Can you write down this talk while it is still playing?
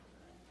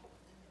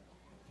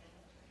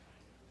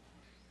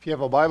If you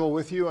have a Bible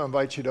with you, I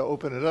invite you to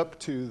open it up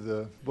to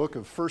the book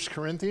of 1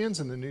 Corinthians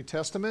in the New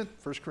Testament,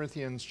 1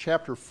 Corinthians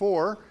chapter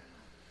 4,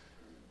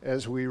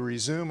 as we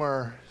resume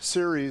our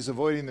series,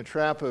 Avoiding the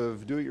Trap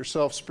of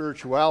Do-It-Yourself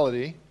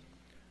Spirituality.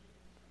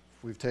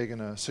 We've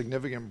taken a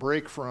significant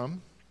break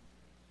from.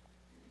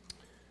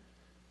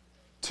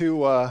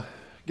 To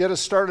get us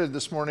started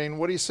this morning,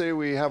 what do you say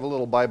we have a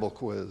little Bible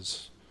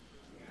quiz?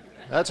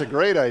 That's a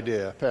great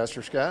idea,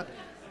 Pastor Scott.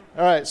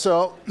 All right,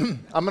 so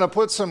I'm going to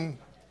put some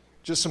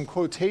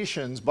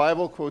quotations,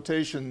 Bible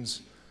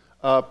quotations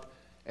up,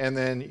 and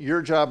then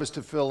your job is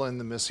to fill in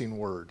the missing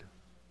word.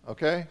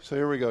 Okay? So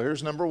here we go.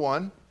 Here's number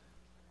one.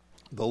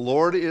 The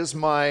Lord is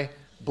my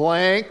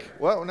blank.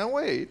 Well, no,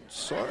 wait.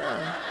 Slow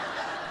down.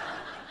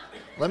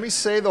 Let me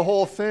say the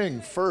whole thing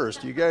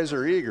first. You guys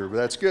are eager, but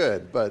that's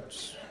good.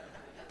 But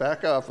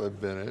back off a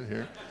minute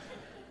here.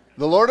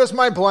 The Lord is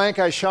my blank,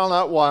 I shall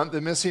not want.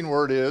 The missing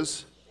word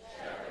is?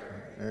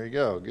 There you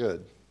go.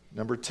 Good.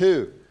 Number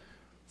two.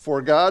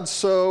 For God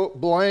so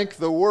blank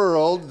the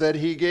world that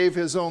he gave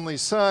his only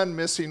son.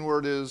 Missing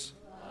word is?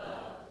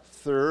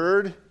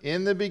 Third,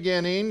 in the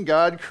beginning,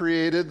 God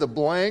created the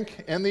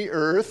blank and the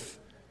earth.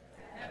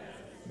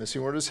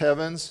 Missing word is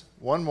heavens.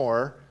 One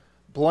more.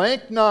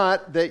 Blank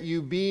not that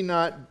you be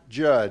not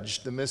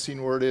judged. The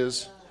missing word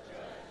is?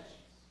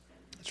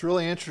 It's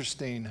really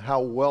interesting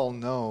how well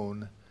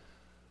known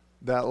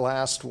that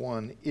last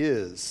one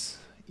is.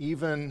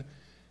 Even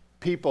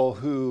people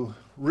who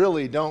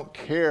really don't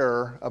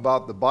care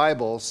about the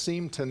Bible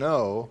seem to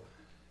know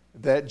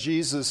that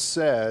Jesus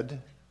said,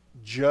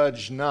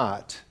 "Judge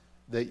not,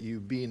 that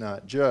you be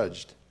not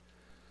judged."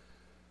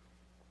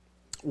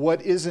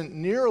 What isn't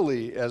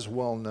nearly as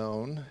well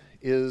known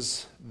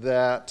is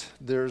that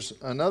there's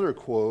another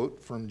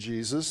quote from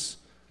Jesus,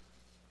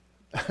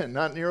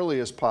 not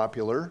nearly as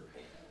popular.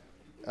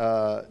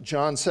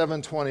 John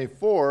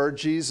 7:24,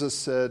 Jesus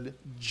said,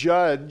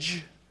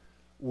 "Judge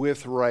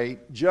with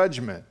right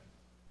judgment."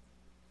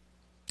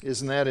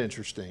 Isn't that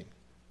interesting?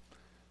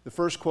 The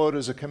first quote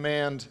is a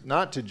command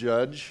not to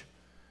judge.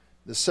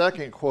 The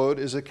second quote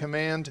is a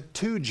command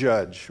to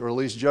judge, or at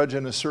least judge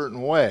in a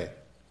certain way.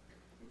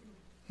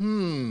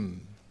 If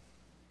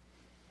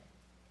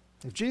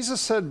Jesus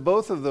said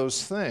both of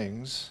those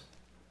things,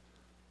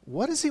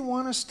 what does he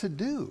want us to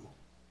do?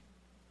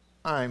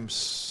 I'm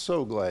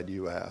so glad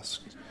you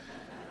asked.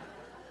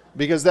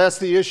 Because that's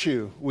the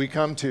issue we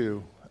come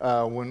to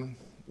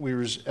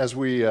as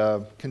we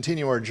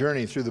continue our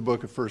journey through the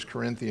book of 1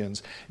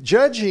 Corinthians.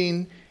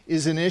 Judging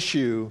is an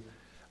issue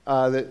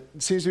that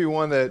seems to be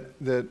one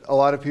that a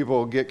lot of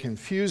people get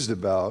confused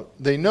about.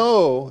 They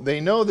know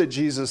that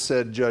Jesus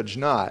said, "Judge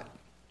not,"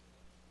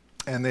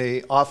 and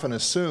they often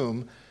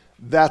assume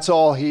that's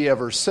all he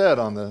ever said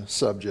on the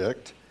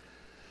subject.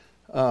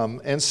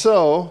 And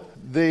so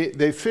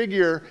they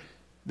figure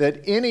that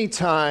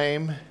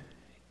anytime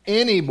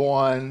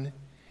anyone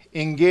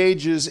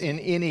engages in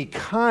any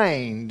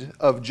kind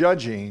of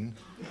judging,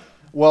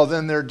 well,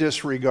 then they're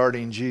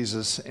disregarding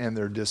Jesus and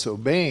they're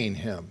disobeying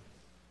him.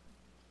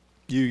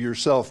 You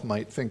yourself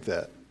might think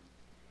that.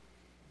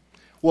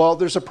 Well,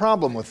 there's a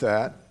problem with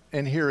that,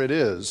 and here it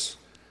is.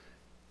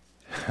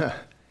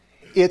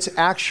 It's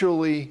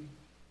actually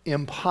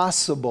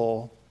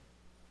impossible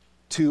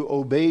to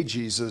obey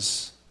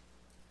Jesus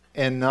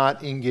and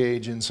not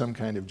engage in some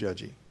kind of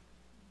judging.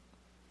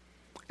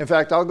 In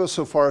fact, I'll go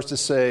so far as to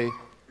say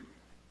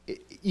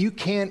you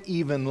can't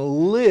even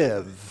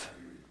live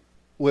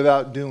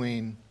without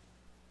doing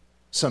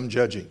some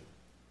judging.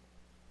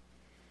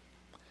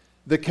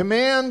 The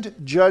command,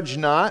 "Judge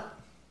not,"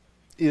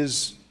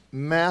 is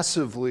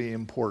massively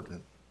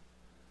important,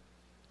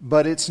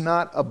 but it's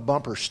not a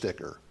bumper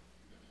sticker.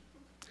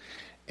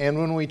 And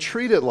when we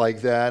treat it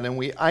like that and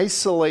we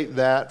isolate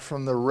that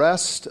from the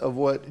rest of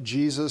what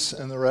Jesus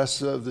and the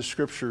rest of the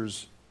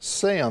scriptures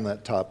say on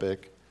that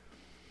topic,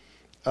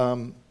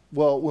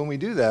 well, when we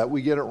do that,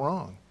 we get it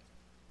wrong.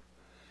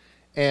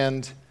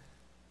 And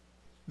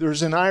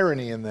there's an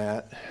irony in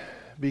that,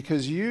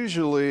 because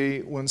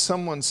usually when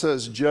someone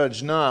says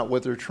 "judge not,"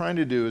 what they're trying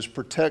to do is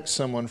protect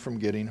someone from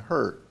getting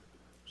hurt,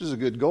 which is a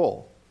good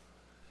goal.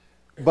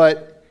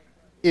 But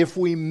if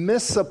we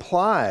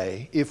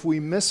misapply, if we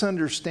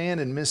misunderstand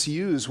and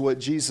misuse what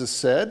Jesus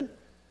said,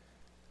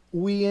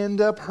 we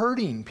end up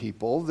hurting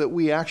people that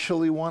we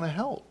actually want to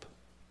help.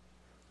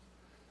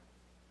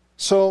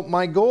 So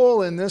my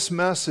goal in this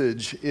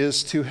message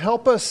is to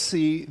help us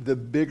see the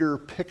bigger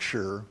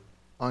picture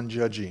on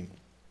judging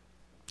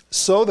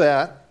so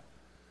that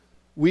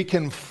we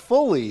can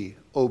fully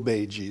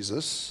obey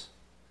Jesus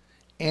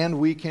and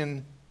we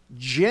can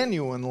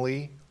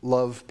genuinely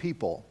love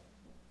people.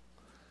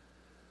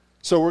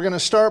 So we're going to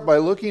start by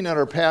looking at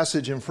our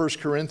passage in 1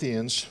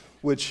 Corinthians,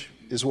 which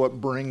is what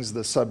brings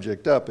the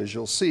subject up, as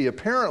you'll see.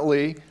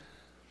 Apparently,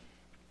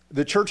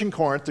 the church in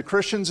Corinth, the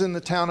Christians in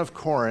the town of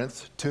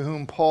Corinth, to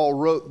whom Paul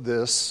wrote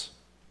this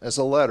as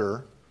a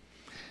letter,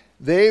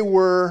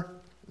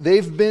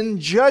 they've been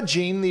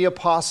judging the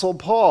Apostle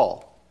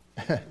Paul.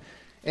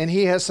 And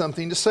he has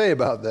something to say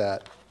about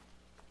that.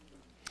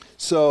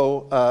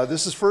 So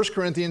this is 1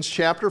 Corinthians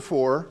chapter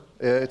 4.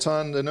 It's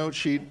on the note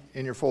sheet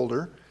in your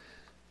folder.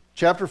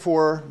 Chapter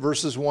 4,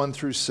 verses 1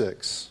 through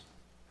 6.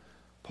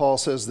 Paul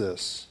says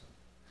this: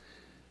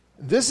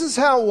 "This is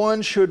how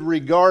one should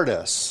regard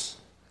us,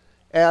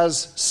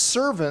 as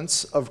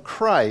servants of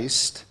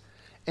Christ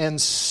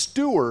and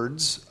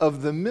stewards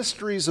of the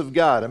mysteries of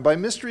God." And by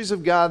mysteries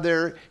of God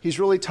there, he's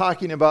really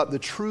talking about the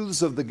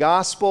truths of the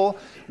gospel,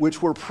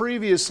 which were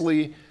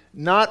previously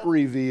not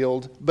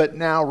revealed, but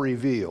now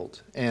revealed.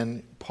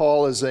 And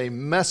Paul is a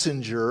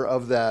messenger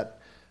of that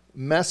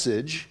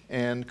message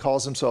and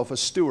calls himself a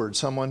steward,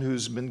 someone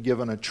who's been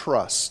given a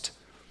trust.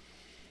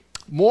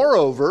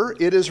 "Moreover,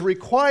 it is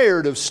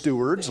required of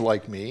stewards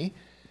like me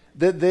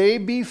that they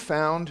be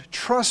found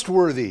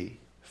trustworthy,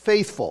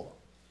 faithful.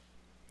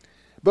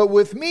 But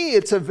with me,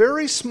 it's a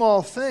very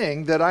small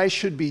thing that I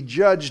should be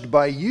judged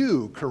by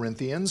you,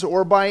 Corinthians,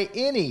 or by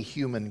any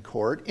human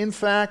court. In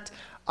fact,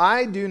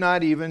 I do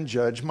not even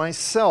judge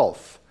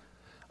myself.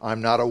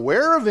 I'm not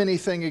aware of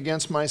anything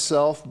against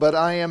myself, but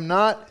I am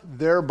not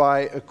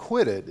thereby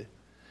acquitted.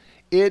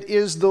 It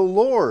is the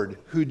Lord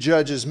who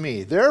judges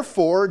me.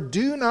 Therefore,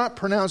 do not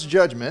pronounce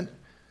judgment,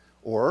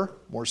 or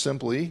more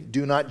simply,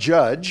 do not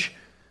judge,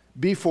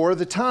 before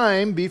the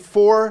time,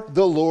 before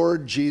the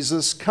Lord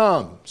Jesus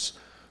comes,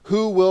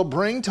 who will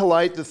bring to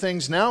light the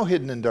things now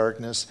hidden in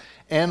darkness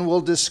and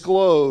will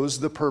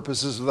disclose the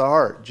purposes of the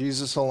heart."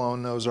 Jesus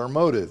alone knows our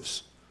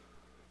motives.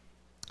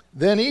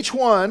 "Then each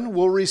one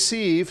will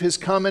receive his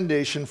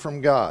commendation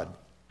from God.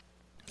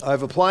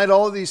 I've applied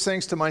all of these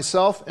things to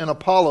myself and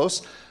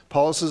Apollos."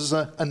 Apollos is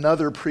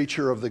another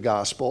preacher of the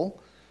gospel.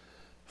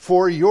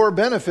 "For your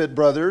benefit,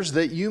 brothers,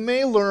 that you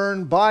may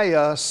learn by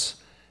us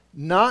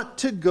not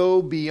to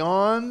go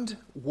beyond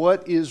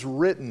what is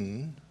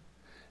written,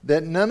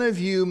 that none of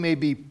you may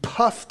be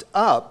puffed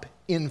up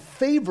in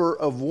favor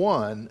of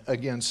one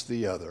against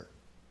the other."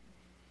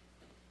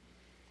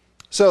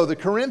 So the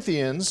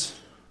Corinthians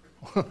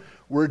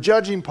were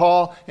judging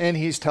Paul, and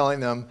he's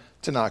telling them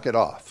to knock it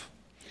off.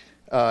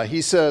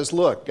 He says,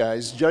 look,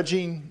 guys,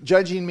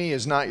 judging me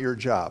is not your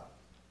job.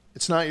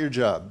 It's not your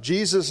job.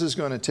 Jesus is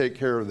going to take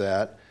care of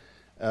that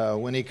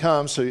when he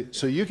comes,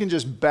 so you can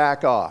just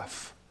back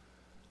off.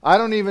 I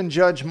don't even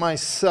judge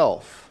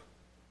myself,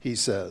 he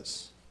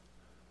says.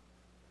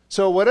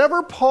 So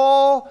whatever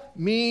Paul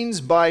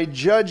means by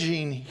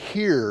judging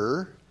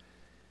here,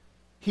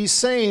 he's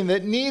saying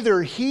that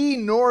neither he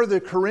nor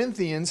the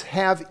Corinthians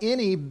have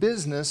any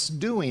business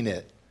doing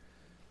it.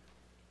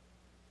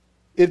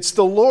 It's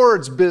the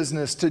Lord's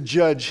business to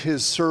judge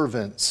his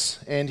servants,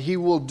 and he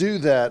will do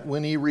that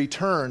when he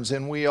returns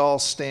and we all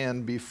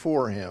stand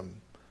before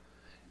him.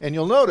 And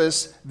you'll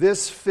notice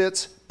this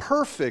fits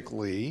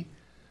perfectly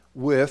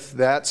with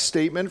that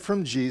statement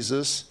from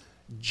Jesus,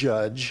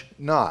 "Judge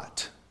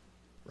not."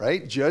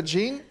 Right?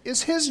 Judging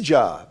is his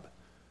job.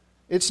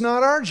 It's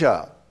not our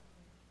job.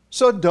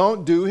 So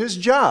don't do his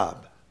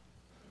job.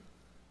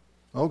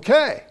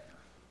 Okay.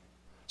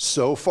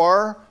 So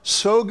far,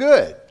 so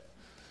good.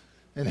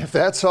 And if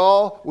that's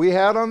all we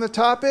had on the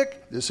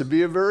topic, this would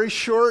be a very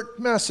short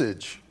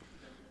message.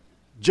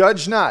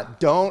 Judge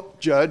not. Don't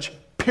judge,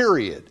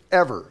 period.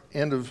 Ever.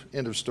 End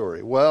of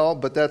story. Well,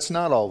 but that's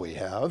not all we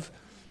have.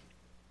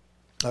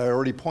 I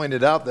already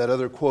pointed out that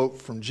other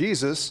quote from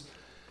Jesus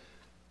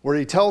where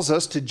he tells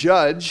us to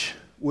judge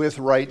with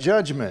right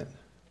judgment.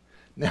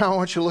 Now I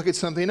want you to look at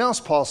something else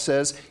Paul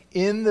says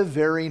in the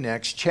very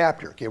next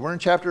chapter. Okay, we're in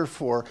chapter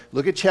 4.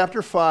 Look at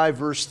chapter 5,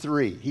 verse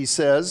 3. He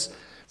says,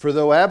 "For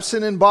though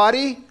absent in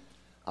body,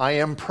 I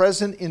am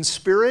present in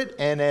spirit,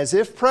 and as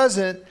if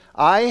present,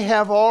 I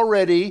have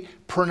already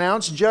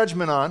pronounced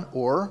judgment on,"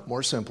 or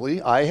more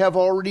simply, I have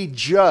already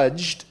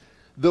judged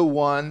the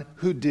one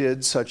who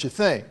did such a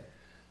thing.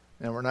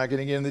 Now, we're not going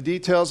to get into the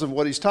details of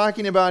what he's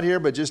talking about here,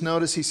 but just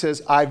notice he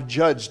says, I've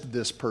judged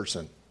this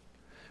person.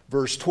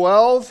 Verse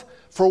 12,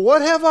 "For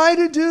what have I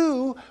to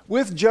do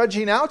with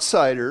judging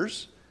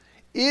outsiders?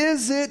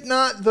 Is it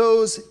not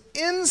those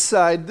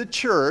inside the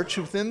church,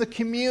 within the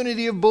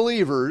community of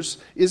believers,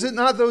 is it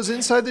not those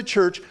inside the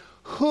church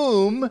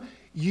whom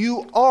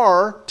you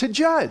are to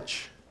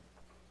judge?"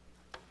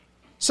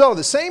 So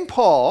the same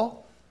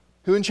Paul,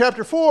 who in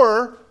chapter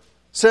 4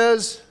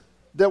 says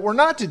that we're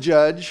not to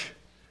judge,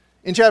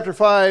 in chapter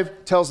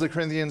 5 tells the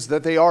Corinthians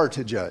that they are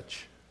to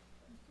judge.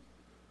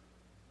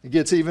 It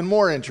gets even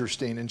more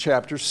interesting in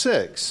chapter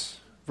 6.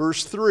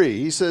 Verse 3,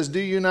 he says, "Do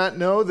you not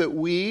know that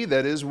we,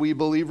 that is, we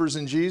believers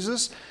in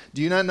Jesus,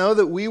 do you not know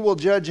that we will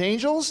judge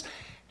angels?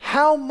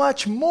 How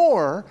much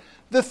more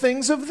the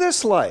things of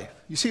this life?"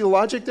 You see the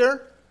logic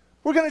there?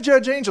 We're going to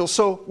judge angels,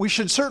 so we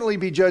should certainly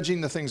be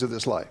judging the things of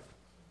this life.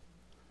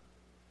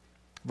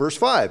 Verse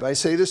 5, "I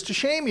say this to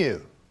shame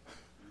you.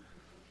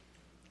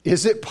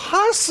 Is it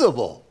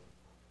possible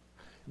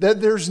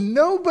that there's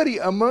nobody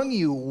among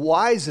you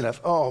wise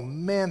enough?" Oh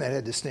man, that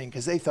had to sting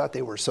because they thought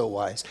they were so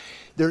wise.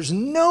 "There's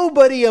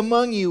nobody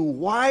among you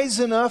wise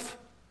enough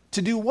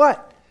to do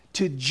what?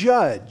 To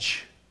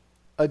judge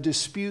a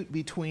dispute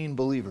between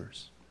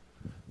believers."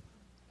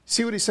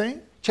 See what he's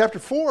saying? Chapter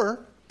 4,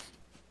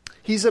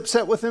 he's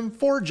upset with them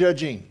for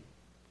judging.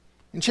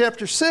 In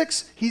chapter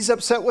 6, he's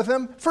upset with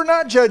them for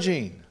not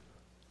judging.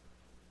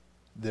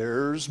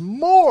 There's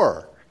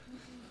more.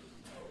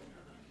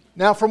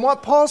 Now, from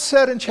what Paul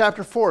said in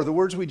chapter 4, the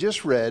words we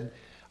just read,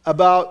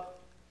 about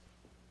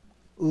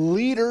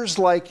leaders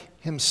like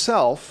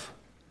himself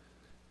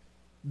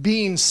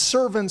being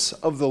servants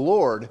of the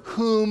Lord,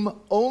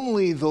 whom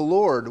only the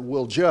Lord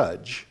will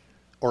judge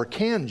or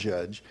can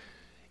judge,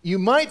 you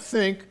might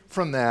think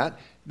from that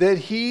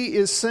he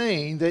is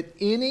saying that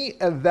any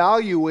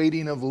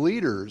evaluating of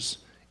leaders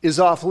is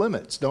off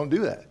limits. Don't do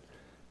that.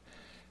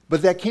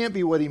 But that can't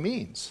be what he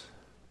means,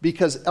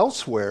 because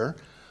elsewhere,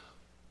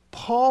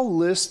 Paul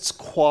lists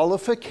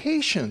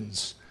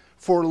qualifications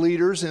for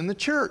leaders in the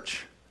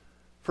church,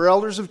 for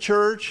elders of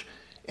church.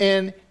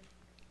 And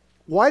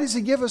why does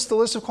he give us the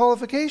list of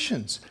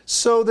qualifications?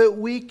 So that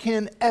we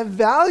can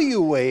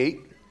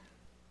evaluate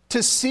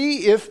to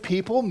see if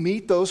people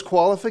meet those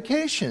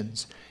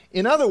qualifications.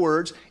 In other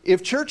words,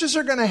 if churches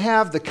are going to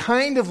have the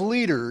kind of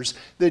leaders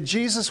that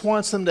Jesus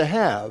wants them to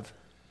have,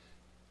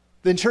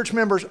 then church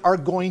members are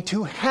going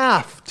to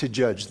have to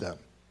judge them.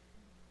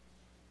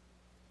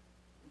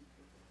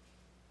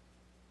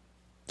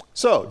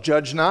 So,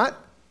 judge not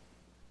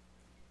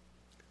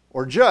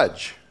or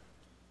judge?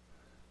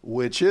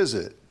 Which is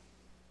it?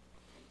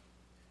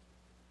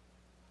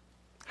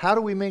 How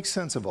do we make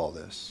sense of all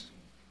this?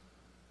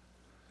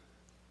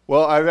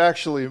 Well, I've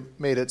actually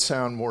made it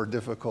sound more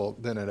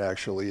difficult than it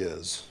actually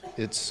is.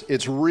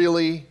 It's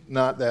really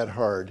not that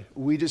hard.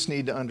 We just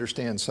need to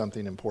understand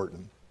something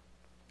important.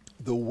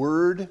 The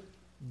word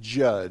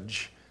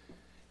judge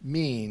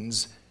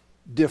means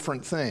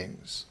different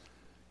things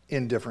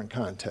in different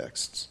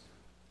contexts,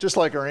 just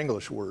like our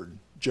English word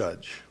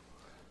judge.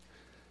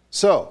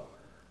 So,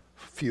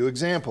 a few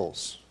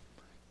examples.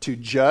 To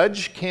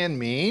judge can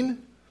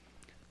mean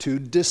to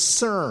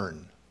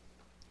discern.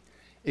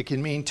 It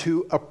can mean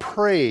to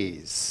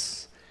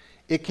appraise.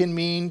 It can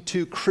mean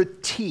to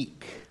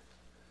critique,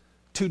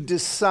 to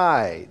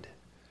decide,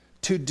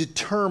 to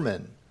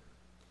determine,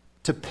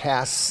 to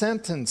pass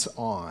sentence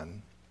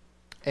on,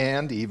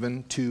 and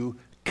even to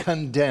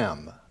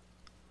condemn.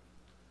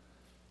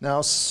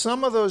 Now,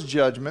 some of those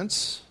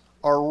judgments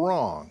are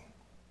wrong,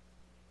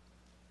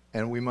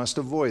 and we must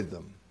avoid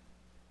them.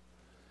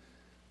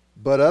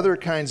 But other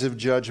kinds of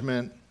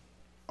judgment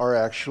are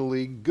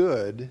actually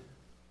good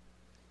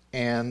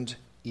and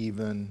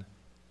even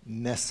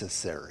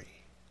necessary.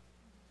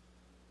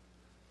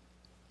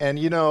 And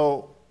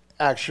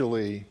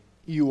actually,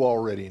 you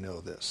already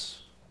know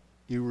this.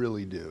 You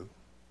really do.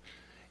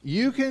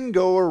 You can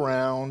go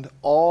around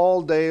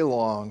all day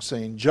long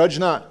saying, judge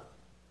not,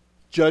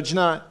 judge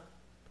not.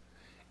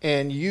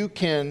 And you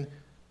can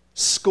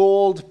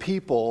scold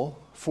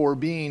people for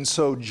being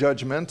so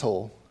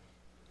judgmental.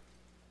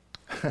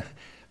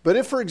 But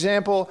if, for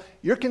example,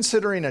 you're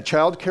considering a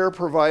child care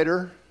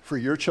provider for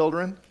your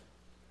children,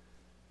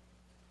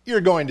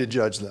 you're going to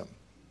judge them.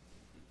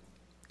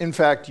 In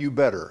fact, you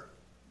better.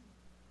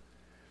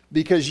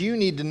 Because you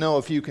need to know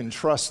if you can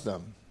trust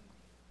them.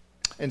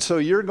 And so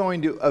you're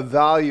going to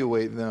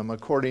evaluate them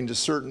according to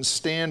certain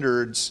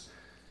standards,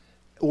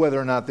 whether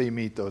or not they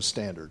meet those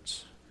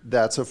standards.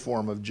 That's a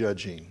form of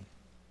judging.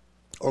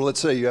 Or let's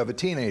say you have a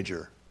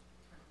teenager.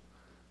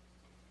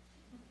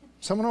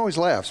 Someone always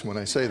laughs when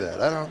I say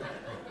that.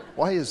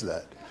 Why is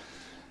that?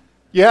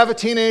 You have a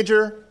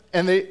teenager,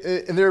 and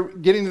they're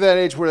getting to that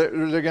age where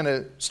they're going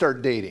to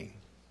start dating,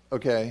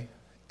 okay?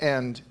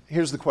 And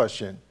here's the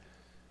question.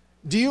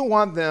 Do you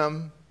want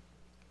them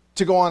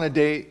to go on a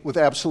date with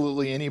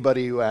absolutely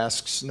anybody who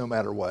asks, no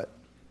matter what?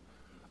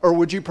 Or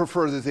would you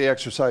prefer that they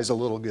exercise a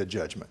little good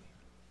judgment?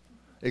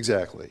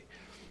 Exactly.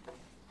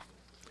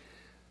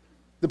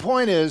 The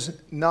point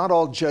is, not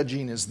all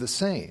judging is the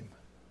same.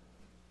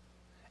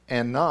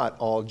 And not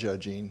all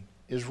judging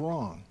is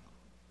wrong.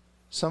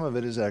 Some of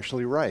it is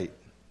actually right.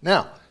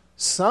 Now,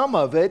 some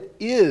of it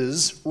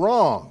is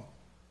wrong.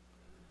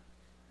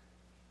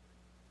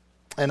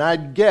 And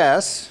I'd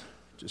guess,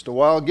 just a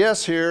wild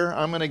guess here,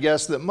 I'm going to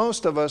guess that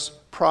most of us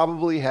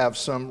probably have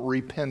some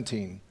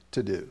repenting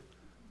to do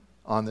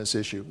on this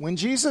issue. When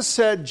Jesus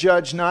said,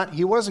 judge not,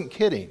 he wasn't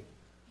kidding.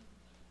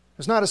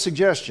 It's not a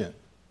suggestion.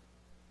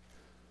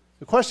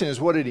 The question is,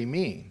 what did he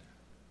mean?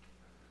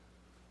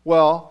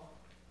 Well,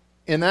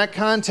 in that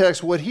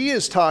context, what he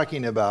is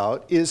talking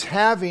about is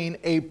having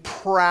a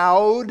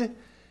proud,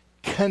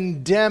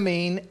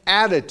 condemning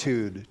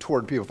attitude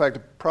toward people. In fact,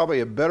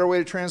 probably a better way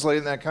to translate it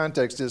in that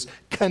context is,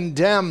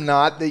 condemn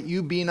not that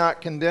you be not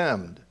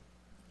condemned.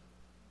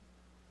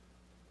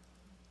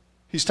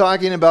 He's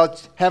talking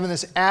about having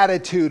this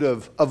attitude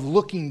of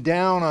looking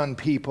down on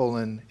people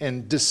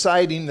and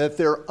deciding that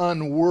they're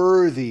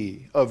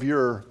unworthy of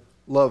your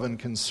love and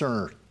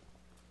concern.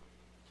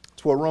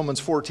 It's what Romans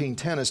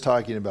 14:10 is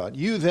talking about.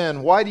 You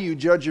then, why do you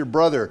judge your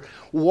brother?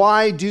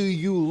 Why do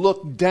you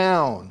look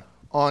down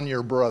on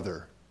your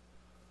brother?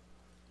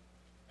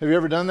 Have you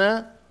ever done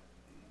that?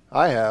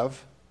 I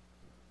have.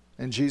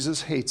 And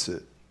Jesus hates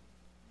it.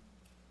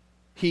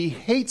 He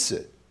hates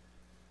it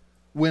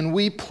when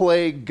we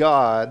play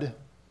God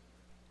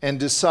and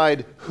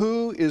decide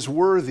who is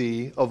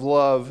worthy of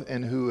love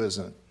and who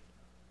isn't.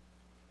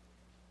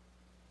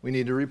 We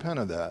need to repent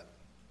of that.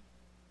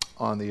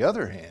 On the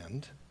other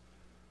hand,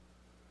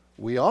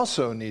 we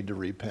also need to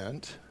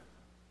repent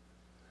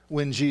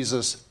when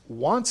Jesus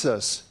wants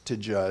us to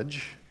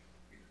judge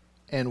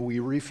and we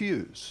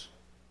refuse.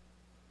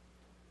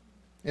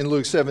 In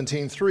Luke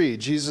 17:3,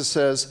 Jesus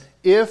says,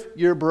 "If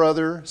your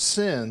brother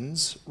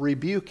sins,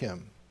 rebuke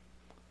him."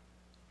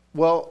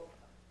 Well,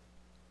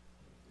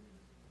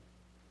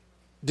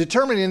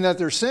 determining that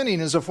they're sinning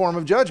is a form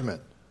of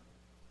judgment.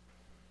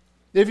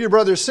 If your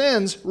brother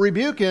sins,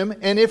 rebuke him,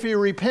 and if he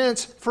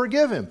repents,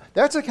 forgive him.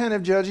 That's the kind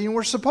of judging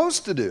we're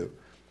supposed to do.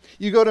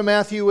 You go to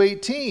Matthew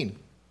 18,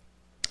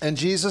 and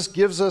Jesus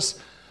gives us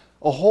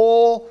a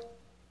whole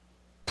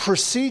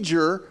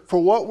procedure for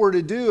what we're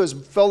to do as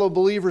fellow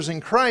believers in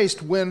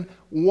Christ when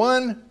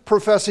one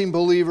professing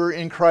believer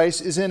in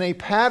Christ is in a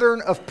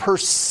pattern of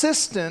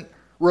persistent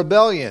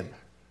rebellion,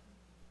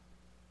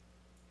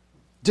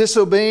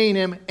 disobeying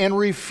him, and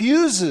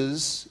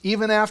refuses,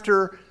 even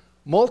after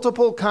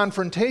multiple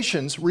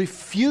confrontations,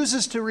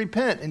 refuses to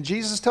repent. And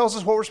Jesus tells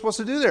us what we're supposed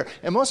to do there.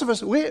 And most of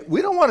us, we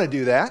don't want to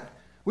do that.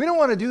 We don't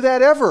want to do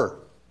that ever.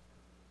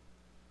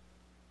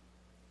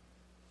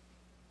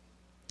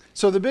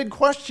 So the big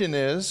question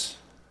is,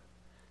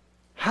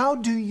 how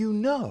do you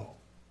know?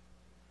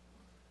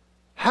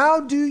 How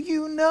do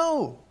you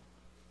know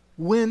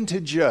when to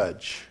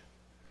judge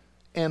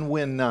and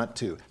when not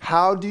to?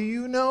 How do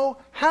you know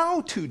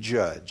how to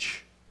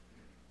judge?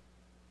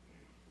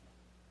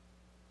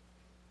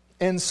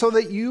 And so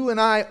that you and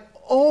I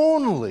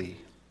only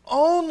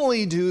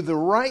do the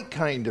right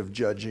kind of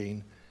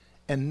judging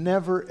and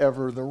never,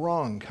 ever the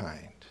wrong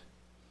kind.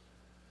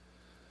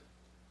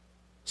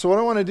 So what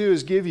I want to do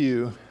is give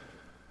you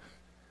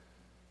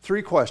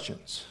 3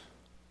 questions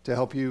to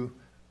help you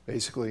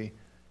basically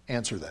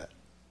answer that.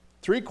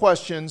 3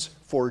 questions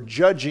for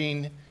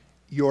judging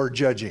your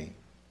judging.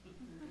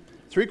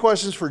 3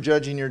 questions for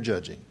judging your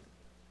judging.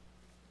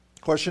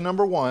 Question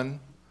number 1,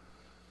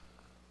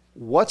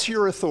 what's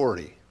your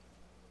authority?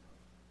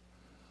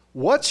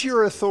 What's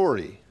your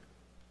authority?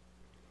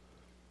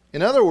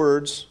 In other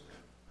words,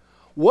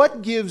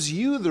 what gives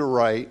you the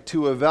right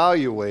to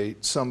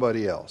evaluate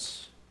somebody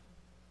else?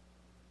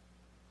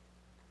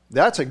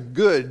 That's a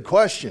good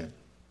question.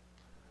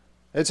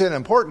 It's an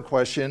important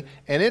question,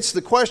 and it's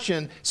the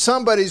question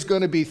somebody's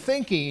going to be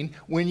thinking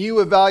when you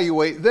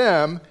evaluate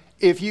them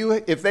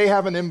if they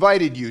haven't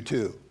invited you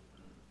to.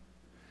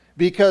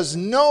 Because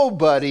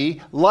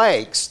nobody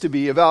likes to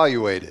be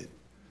evaluated.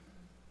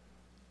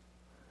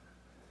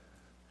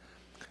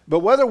 But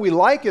whether we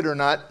like it or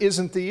not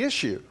isn't the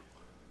issue.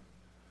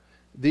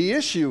 The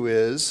issue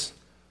is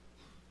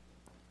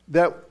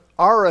that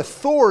our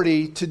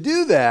authority to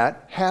do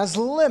that has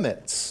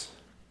limits.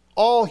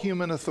 All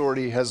human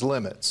authority has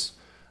limits.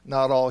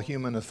 Not all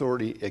human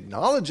authority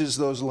acknowledges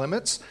those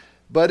limits,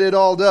 but it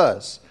all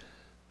does.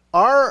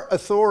 Our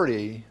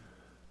authority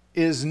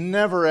is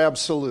never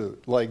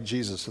absolute like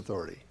Jesus'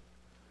 authority.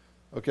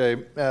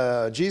 Okay,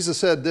 Jesus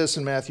said this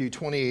in Matthew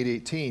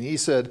 28:18. He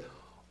said,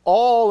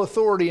 "All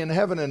authority in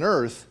heaven and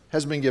earth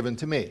has been given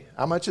to me."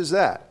 How much is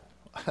that?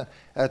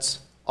 That's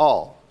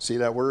all. See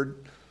that word?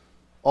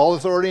 All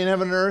authority in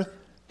heaven and earth.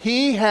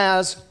 He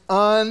has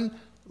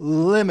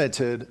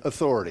unlimited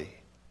authority.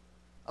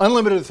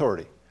 Unlimited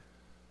authority.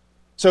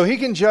 So he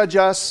can judge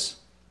us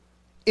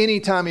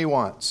anytime he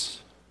wants,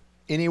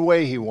 any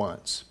way he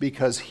wants,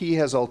 because he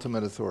has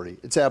ultimate authority.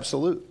 It's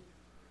absolute.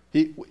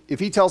 If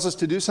he tells us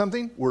to do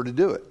something, we're to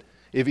do it.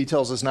 If he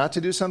tells us not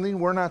to do something,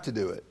 we're not to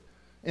do it.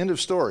 End of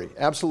story.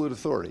 Absolute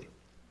authority.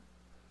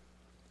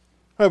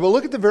 All right, but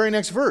look at the very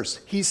next verse.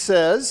 He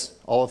says,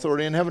 "All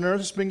authority in heaven and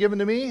earth has been given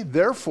to me.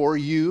 Therefore,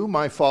 you,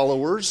 my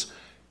followers,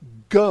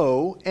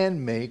 go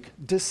and make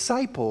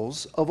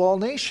disciples of all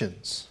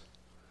nations."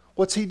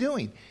 What's he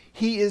doing?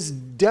 He is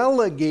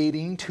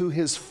delegating to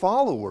his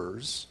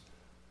followers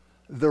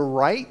the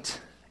right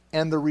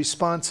and the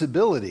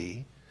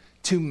responsibility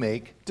to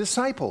make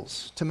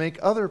disciples, to make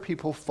other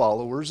people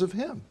followers of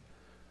him.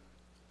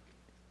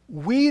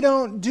 We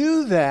don't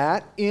do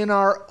that in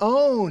our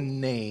own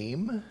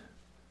name.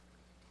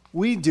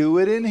 We do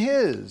it in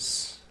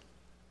his.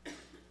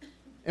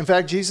 In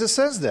fact, Jesus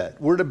says that.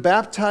 We're to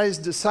baptize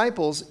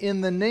disciples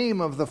in the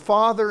name of the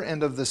Father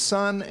and of the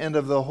Son and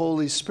of the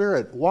Holy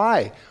Spirit.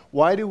 Why?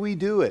 Why do we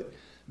do it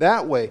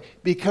that way?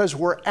 Because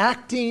we're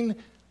acting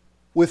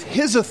with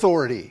his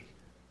authority.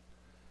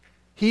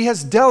 He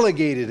has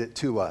delegated it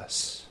to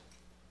us.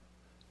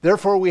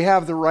 Therefore, we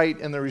have the right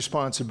and the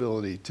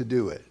responsibility to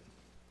do it.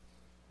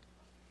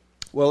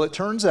 Well, it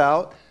turns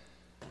out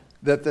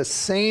that the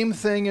same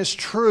thing is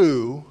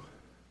true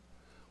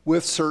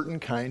with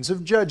certain kinds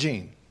of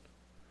judging.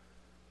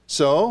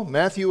 So,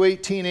 Matthew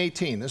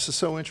 18:18. This is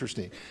so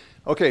interesting.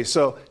 Okay,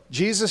 so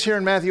Jesus here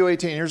in Matthew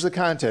 18, here's the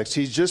context.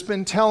 He's just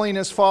been telling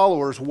his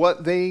followers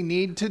what they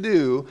need to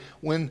do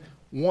when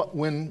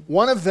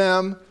one of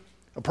them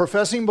A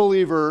professing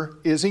believer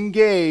is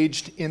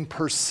engaged in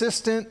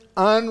persistent,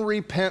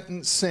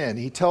 unrepentant sin.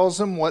 He tells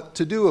them what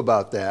to do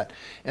about that.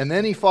 And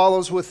then he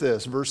follows with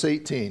this, verse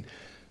 18.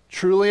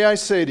 Truly I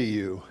say to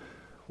you,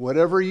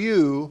 whatever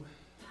you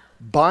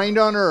bind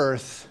on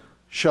earth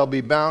shall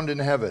be bound in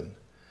heaven,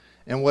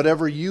 and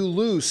whatever you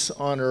loose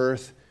on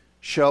earth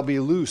shall be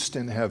loosed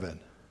in heaven.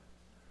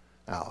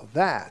 Now,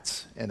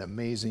 that's an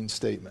amazing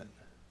statement.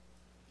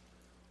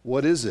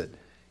 What is it?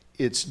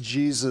 It's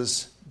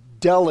Jesus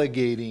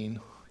delegating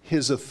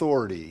his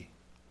authority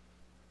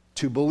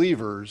to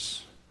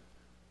believers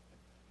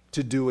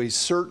to do a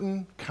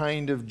certain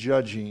kind of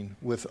judging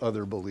with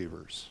other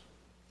believers.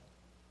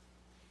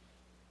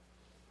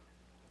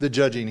 The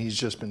judging he's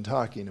just been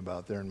talking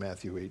about there in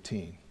Matthew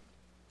 18.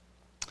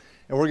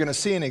 And we're going to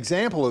see an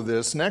example of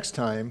this next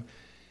time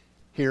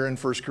here in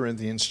 1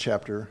 Corinthians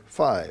chapter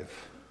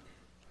 5.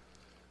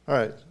 All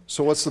right,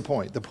 so what's the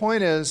point? The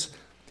point is,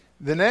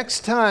 the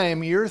next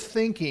time you're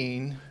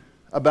thinking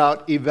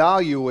about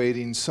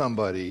evaluating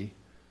somebody,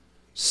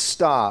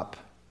 stop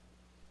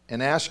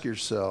and ask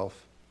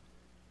yourself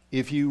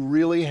if you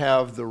really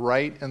have the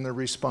right and the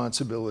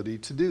responsibility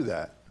to do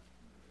that.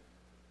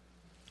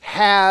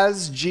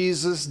 Has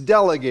Jesus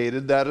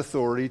delegated that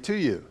authority to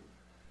you?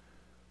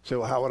 So,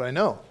 well, how would I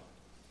know?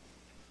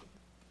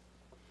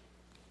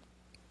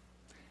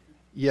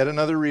 Yet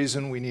another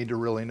reason we need to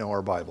really know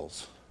our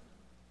Bibles.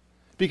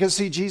 Because,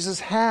 see, Jesus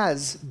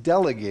has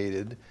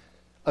delegated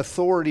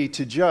authority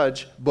to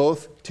judge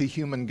both to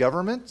human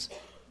governments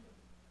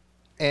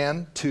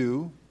and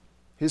to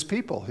his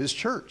people, his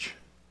church.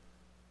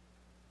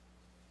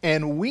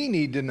 And we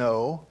need to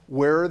know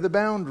where the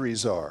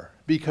boundaries are,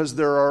 because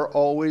there are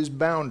always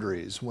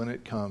boundaries when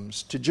it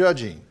comes to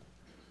judging.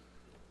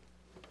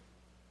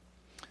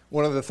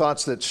 One of the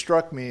thoughts that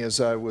struck me as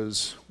I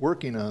was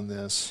working on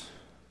this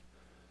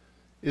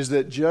is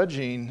that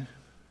judging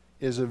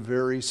is a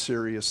very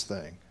serious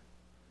thing.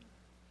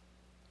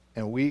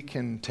 And we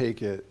can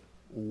take it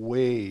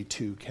way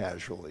too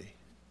casually.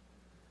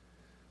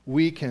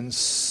 We can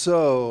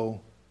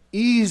so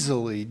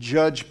easily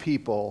judge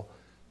people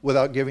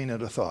without giving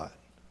it a thought.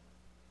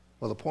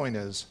 Well, the point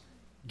is,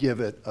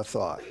 give it a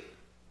thought.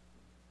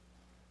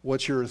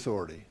 What's your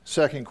authority?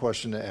 Second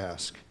question to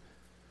ask,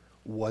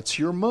 what's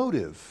your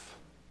motive?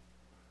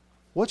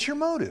 What's your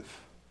motive?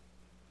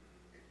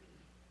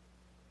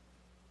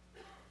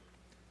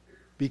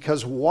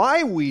 Because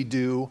why we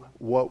do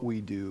what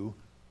we do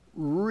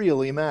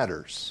really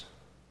matters.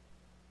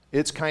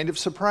 It's kind of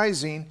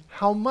surprising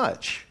how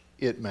much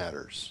it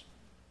matters.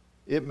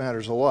 It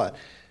matters a lot.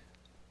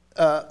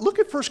 Look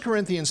at 1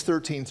 Corinthians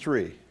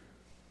 13:3.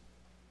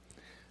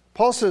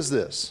 Paul says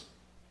this.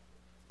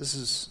 This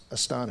is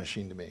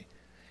astonishing to me.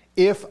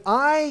 If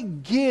I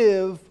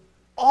give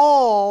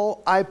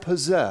all I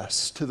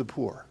possess to the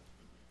poor,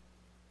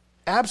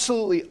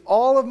 absolutely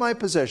all of my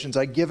possessions,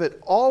 I give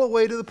it all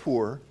away to the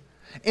poor,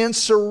 and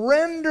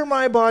surrender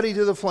my body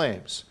to the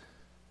flames,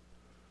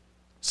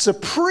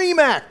 supreme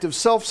act of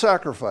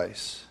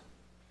self-sacrifice,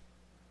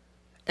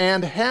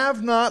 and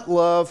have not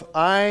love,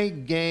 I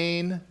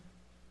gain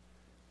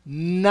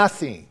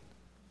nothing.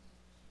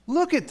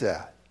 Look at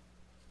that.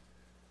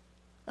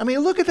 I mean,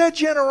 look at that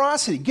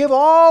generosity. Give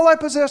all I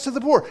possess to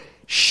the poor.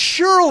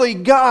 Surely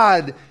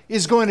God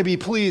is going to be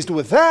pleased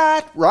with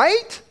that,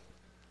 right?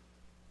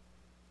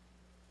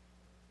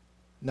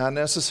 Not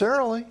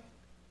necessarily.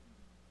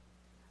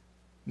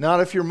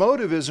 Not if your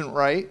motive isn't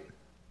right.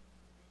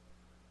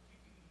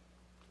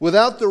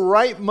 Without the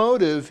right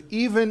motive,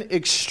 even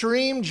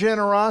extreme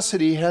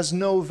generosity has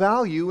no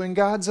value in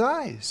God's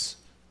eyes.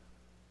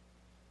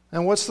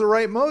 And what's the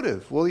right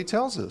motive? Well, he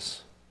tells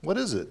us. What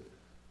is it?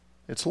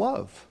 It's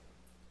love.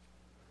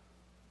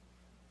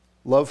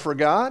 Love for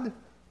God,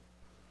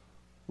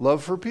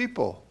 love for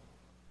people.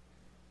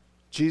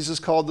 Jesus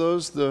called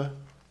those the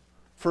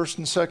first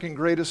and second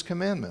greatest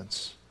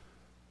commandments.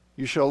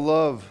 You shall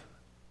love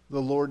the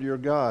Lord your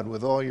God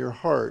with all your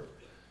heart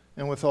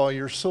and with all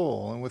your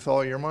soul and with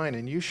all your mind.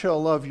 And you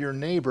shall love your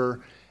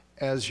neighbor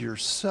as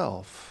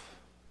yourself.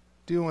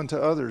 Do unto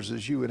others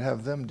as you would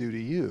have them do to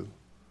you.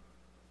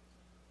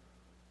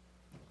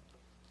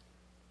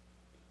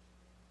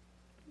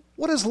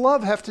 What does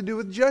love have to do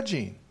with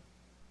judging?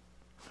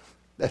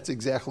 That's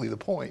exactly the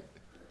point.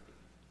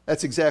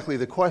 That's exactly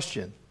the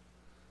question.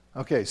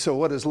 Okay, so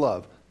what is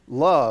love?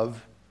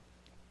 Love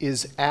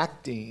is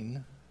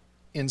acting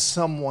in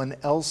someone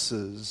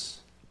else's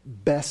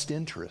best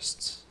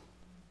interests.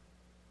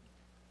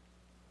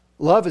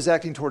 Love is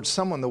acting towards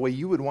someone the way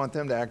you would want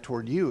them to act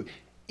toward you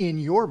in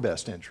your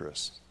best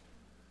interests.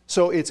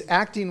 So it's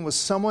acting with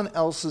someone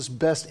else's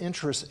best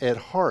interests at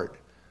heart.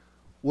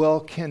 Well,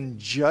 can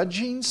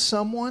judging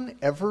someone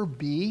ever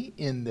be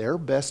in their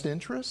best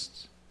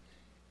interests?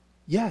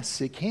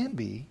 Yes, it can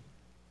be.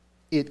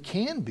 It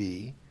can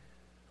be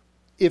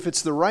if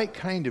it's the right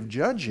kind of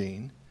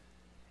judging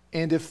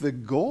and if the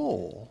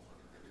goal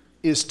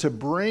is to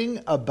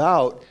bring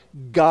about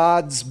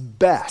God's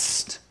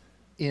best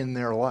in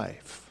their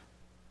life.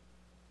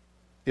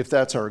 If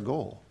that's our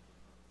goal.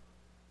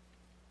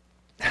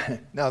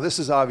 Now, this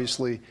is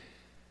obviously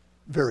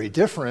very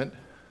different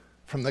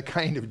from the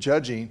kind of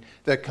judging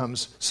that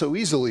comes so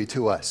easily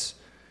to us,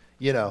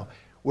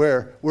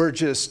 where we're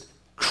just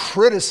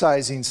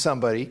criticizing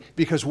somebody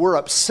because we're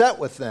upset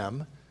with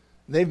them.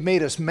 They've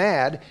made us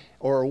mad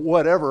or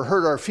whatever,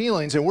 hurt our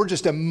feelings, and we're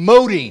just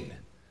emoting.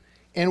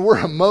 And we're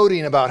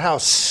emoting about how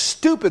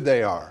stupid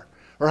they are,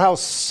 or how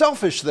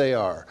selfish they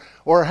are,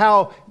 or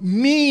how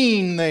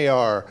mean they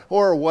are,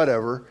 or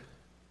whatever.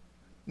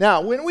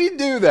 Now, when we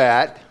do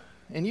that,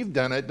 and you've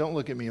done it, don't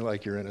look at me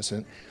like you're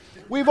innocent.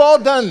 We've all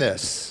done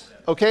this,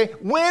 okay?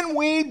 When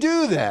we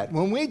do that,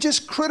 when we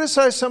just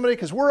criticize somebody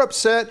because we're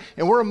upset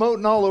and we're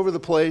emoting all over the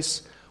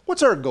place,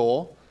 what's our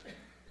goal?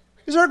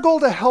 Is our goal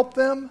to help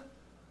them?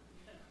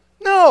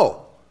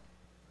 No.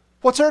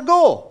 What's our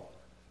goal?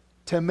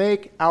 To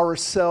make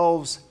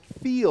ourselves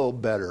feel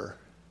better.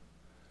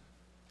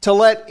 To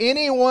let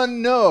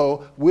anyone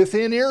know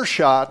within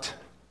earshot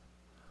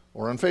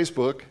or on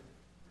Facebook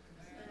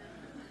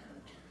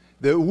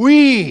that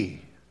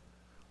we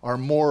are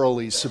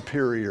morally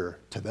superior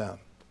to them.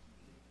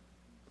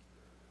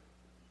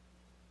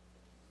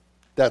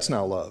 That's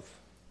not love.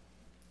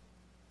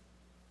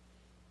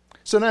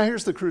 So now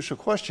here's the crucial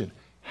question.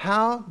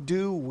 How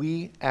do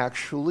we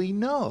actually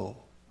know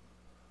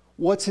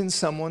what's in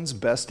someone's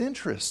best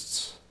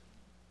interests?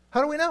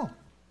 How do we know?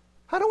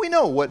 How do we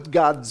know what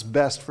God's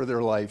best for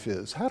their life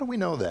is? How do we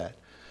know that?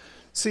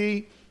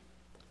 See,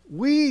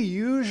 we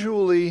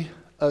usually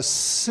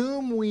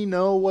assume we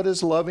know what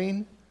is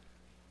loving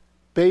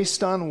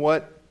based on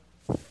what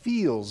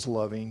feels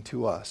loving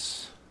to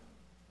us.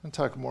 I'll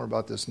talk more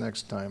about this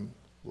next time,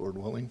 Lord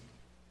willing.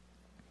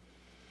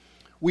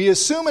 We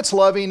assume it's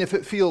loving if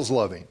it feels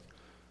loving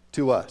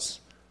to us.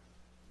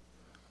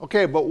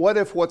 Okay, but what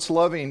if what's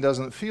loving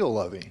doesn't feel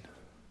loving?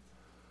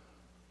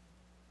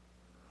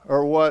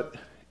 Or what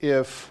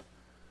if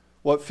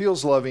what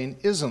feels loving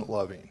isn't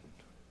loving?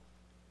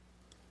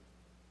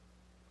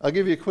 I'll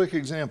give you a quick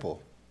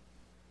example.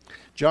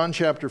 John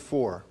chapter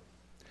 4.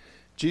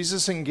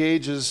 Jesus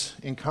engages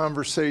in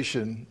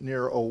conversation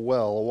near a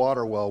well, a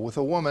water well, with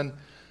a woman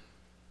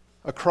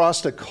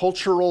across a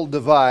cultural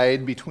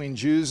divide between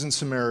Jews and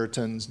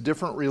Samaritans,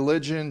 different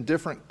religion,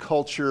 different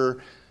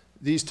culture.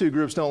 These two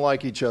groups don't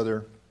like each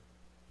other.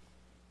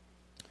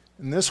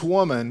 And this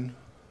woman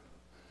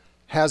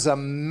has a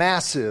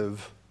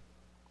massive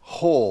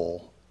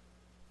hole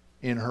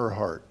in her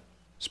heart,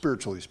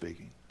 spiritually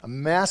speaking, a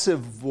massive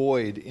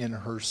void in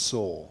her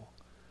soul.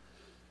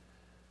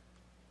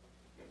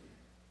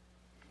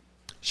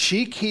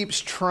 She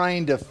keeps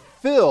trying to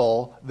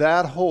fill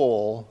that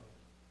hole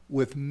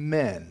with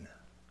men.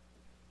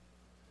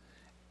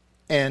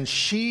 And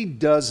she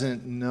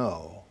doesn't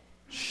know.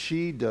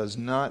 She does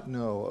not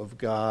know of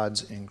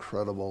God's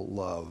incredible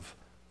love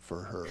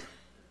for her.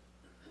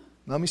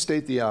 Let me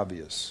state the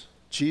obvious.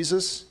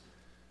 Jesus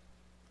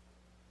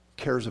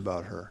cares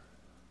about her.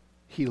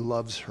 He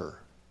loves her.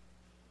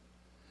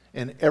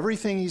 And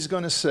everything he's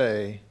going to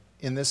say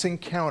in this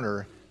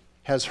encounter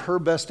has her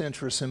best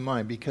interests in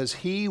mind because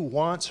he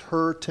wants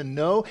her to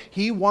know,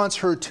 he wants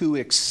her to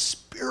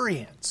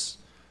experience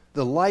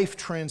the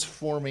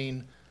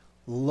life-transforming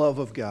love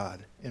of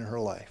God in her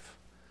life.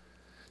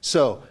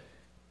 So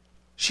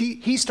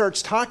he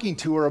starts talking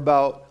to her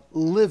about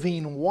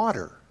living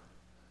water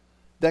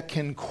that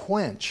can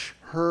quench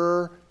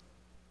her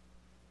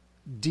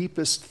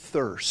deepest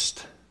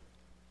thirst,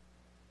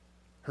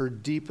 her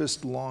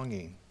deepest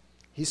longing.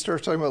 He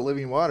starts talking about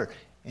living water,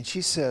 and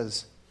she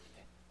says,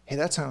 "Hey,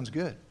 that sounds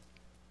good.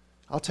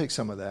 I'll take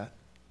some of that."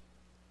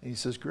 And he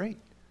says, "Great.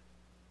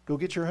 Go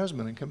get your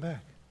husband and come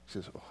back." He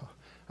says, "Oh,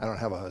 I don't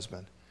have a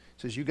husband."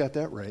 He says, "You got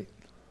that right.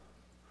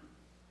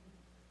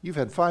 You've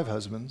had 5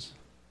 husbands,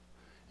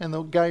 and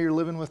the guy you're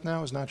living with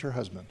now is not your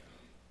husband."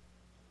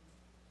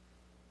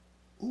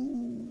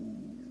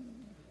 Ooh.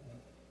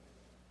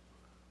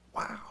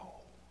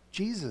 Wow.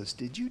 Jesus,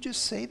 did you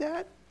just say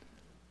that?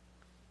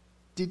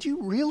 Did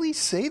you really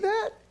say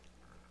that?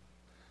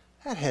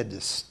 That had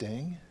to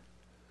sting.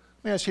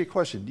 Let me ask you a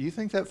question. Do you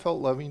think that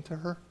felt loving to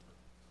her?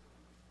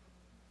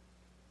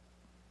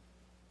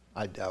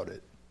 I doubt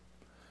it.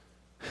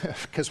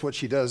 Because what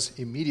she does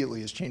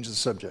immediately is change the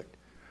subject.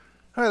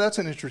 All right, that's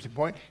an interesting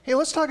point. Hey,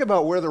 let's talk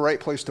about where the right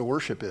place to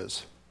worship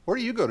is. Where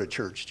do you go to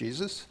church,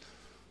 Jesus?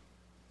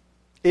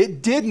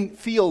 It didn't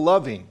feel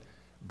loving,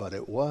 but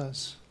it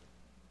was.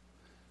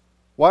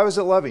 Why was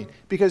it loving?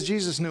 Because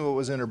Jesus knew what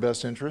was in her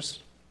best interest.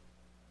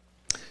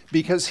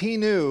 Because he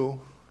knew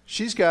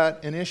she's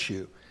got an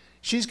issue.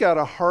 She's got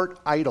a heart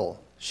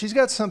idol. She's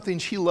got something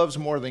she loves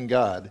more than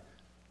God.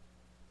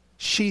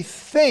 She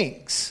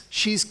thinks,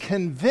 she's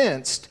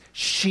convinced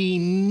she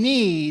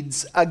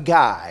needs a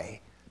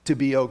guy to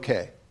be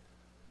okay.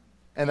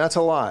 And that's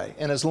a lie.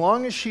 And as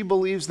long as she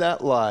believes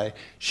that lie,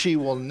 she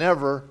will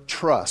never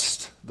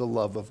trust the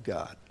love of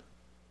God.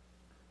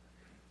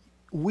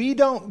 We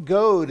don't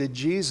go to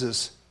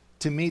Jesus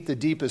to meet the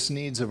deepest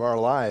needs of our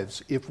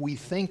lives if we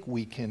think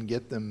we can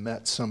get them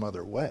met some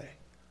other way.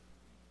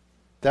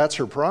 That's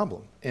her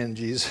problem, and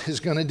Jesus is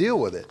going to deal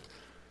with it.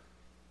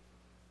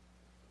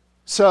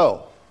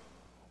 So,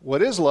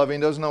 what is loving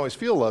doesn't always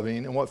feel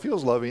loving, and what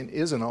feels loving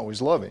isn't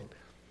always loving.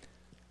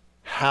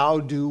 How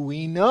do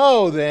we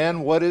know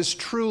then what is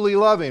truly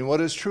loving?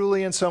 What is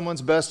truly in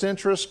someone's best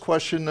interest?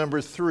 Question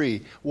number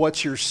 3,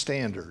 what's your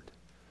standard?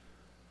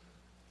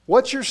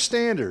 What's your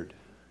standard?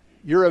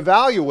 You're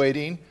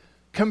evaluating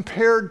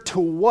compared to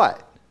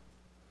what?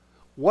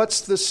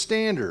 What's the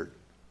standard?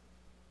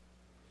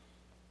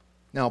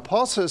 Now,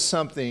 Paul says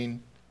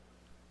something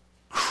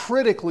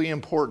critically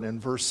important in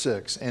verse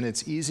 6, and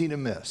it's easy to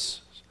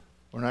miss.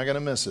 We're not going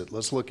to miss it.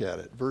 Let's look at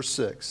it. Verse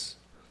 6.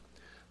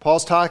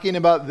 Paul's talking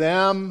about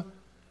them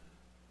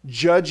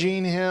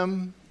judging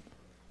him.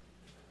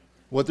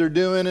 What they're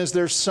doing is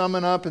they're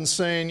summing up and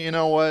saying, you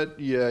know what?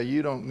 Yeah,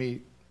 you don't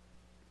meet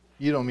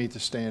the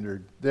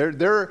standard.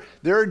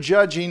 They're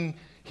judging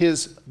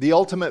the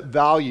ultimate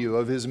value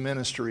of his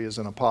ministry as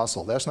an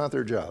apostle. That's not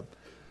their job.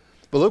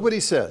 But look what he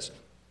says.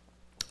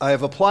 I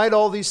have applied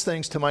all these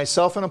things to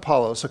myself and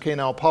Apollos. Okay,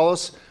 now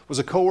Apollos was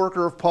a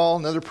co-worker of Paul,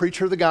 another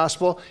preacher of the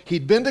gospel.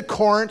 He'd been to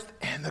Corinth,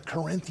 and the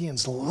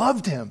Corinthians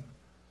loved him.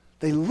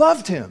 They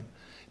loved him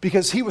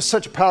because he was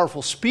such a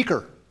powerful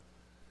speaker.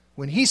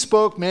 When he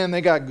spoke, man,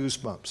 they got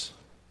goosebumps.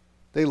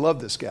 They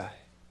loved this guy.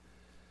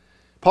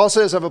 Paul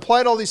says, I've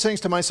applied all these things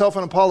to myself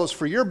and Apollos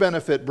for your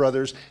benefit,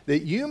 brothers,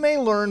 that you may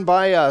learn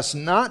by us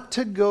not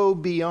to go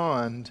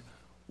beyond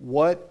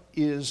what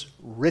is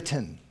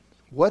written.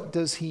 What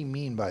does he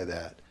mean by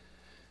that?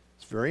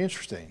 It's very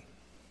interesting.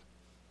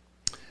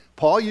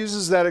 Paul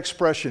uses that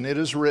expression, it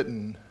is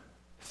written,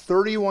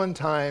 31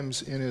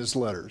 times in his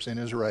letters, in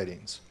his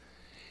writings.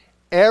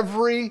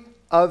 Every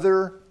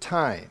other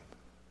time,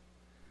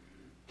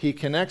 he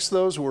connects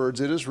those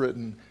words, it is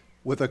written,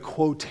 with a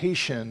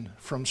quotation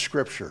from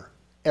Scripture.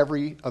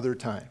 Every other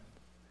time.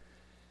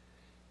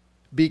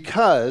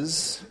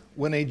 Because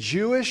when a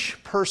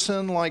Jewish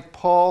person like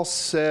Paul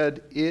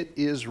said, it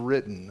is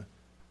written,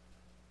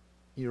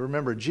 you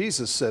remember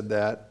Jesus said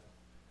that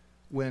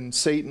when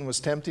Satan was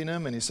tempting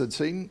him, and he said,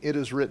 Satan, it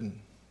is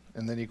written.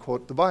 And then he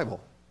quoted the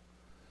Bible.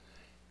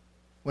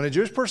 When a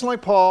Jewish person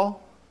like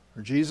Paul,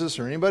 or Jesus,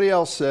 or anybody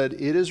else said,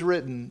 it is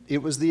written,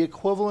 it was the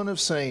equivalent of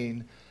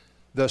saying,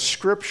 the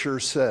Scripture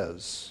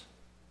says.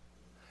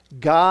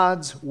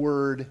 God's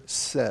word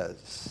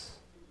says.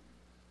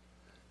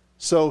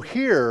 So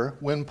here,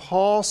 when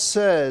Paul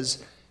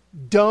says,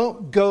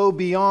 don't go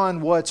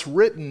beyond what's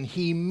written,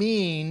 he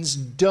means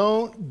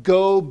don't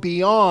go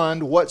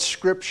beyond what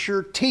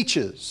Scripture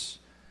teaches.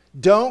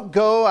 Don't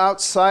go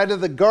outside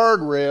of the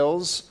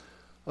guardrails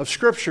of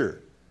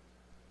Scripture.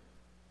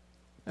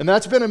 And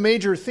that's been a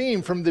major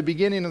theme from the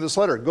beginning of this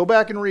letter. Go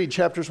back and read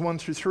chapters 1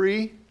 through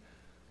 3.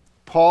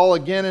 Paul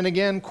again and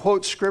again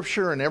quotes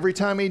Scripture, and every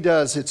time he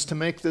does, it's to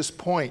make this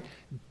point.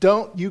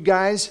 Don't you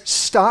guys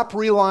stop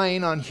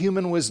relying on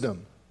human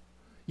wisdom.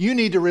 You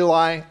need to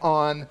rely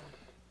on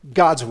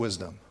God's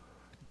wisdom.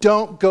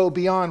 Don't go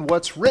beyond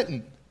what's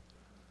written.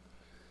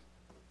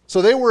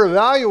 So they were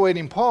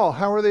evaluating Paul.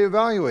 How are they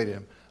evaluating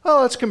him?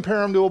 Oh, let's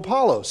compare him to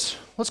Apollos.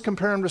 Let's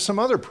compare him to some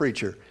other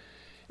preacher.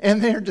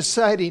 And they're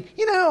deciding,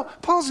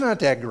 Paul's not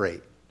that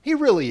great. He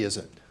really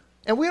isn't.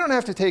 And we don't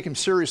have to take him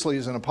seriously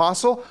as an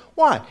apostle.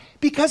 Why?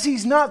 Because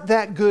he's not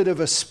that good of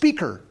a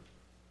speaker.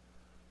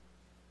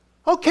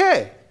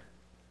 Okay.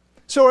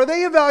 So are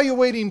they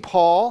evaluating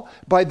Paul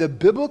by the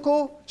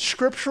biblical,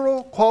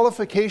 scriptural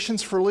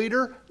qualifications for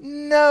leader?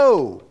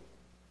 No.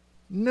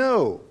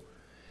 No.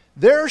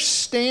 Their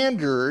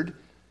standard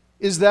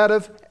is that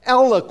of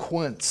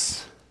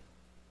eloquence,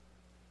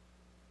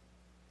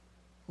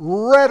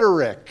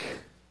 rhetoric.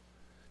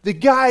 The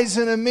guy's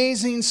an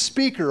amazing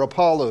speaker,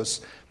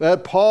 Apollos.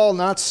 But Paul,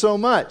 not so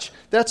much.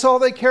 That's all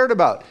they cared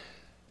about.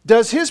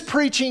 Does his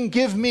preaching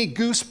give me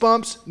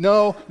goosebumps?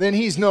 No, then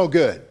he's no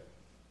good.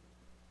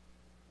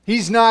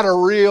 He's not a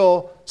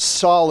real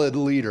solid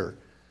leader.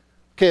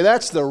 Okay,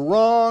 that's the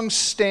wrong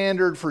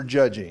standard for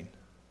judging.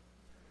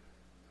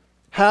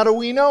 How do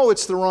we know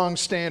it's the wrong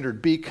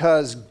standard?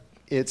 Because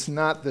it's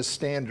not the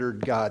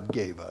standard God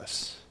gave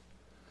us.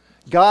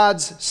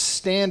 God's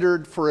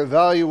standard for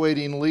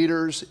evaluating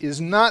leaders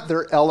is not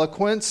their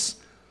eloquence.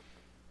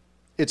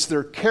 It's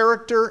their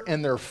character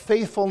and their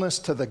faithfulness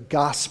to the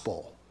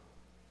gospel.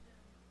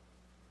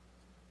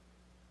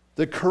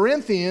 The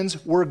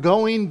Corinthians were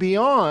going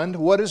beyond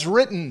what is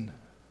written.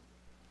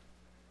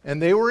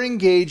 And they were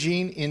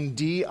engaging in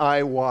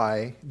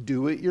DIY,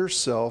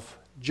 do-it-yourself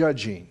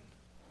judging.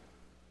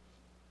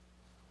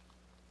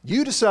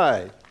 You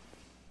decide.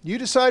 You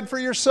decide for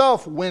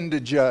yourself when to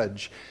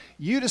judge.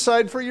 You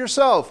decide for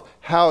yourself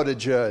how to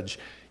judge.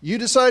 You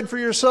decide for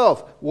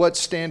yourself what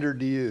standard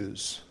to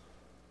use.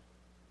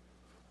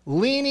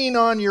 Leaning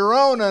on your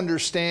own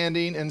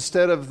understanding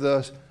instead of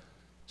the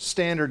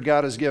standard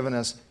God has given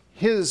us,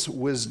 His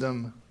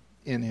wisdom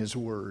in His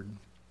Word.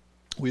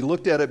 We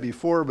looked at it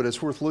before, but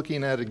it's worth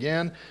looking at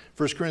again.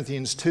 1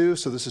 Corinthians 2,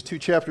 so this is 2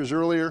 chapters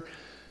earlier,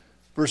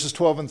 verses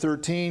 12 and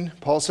 13.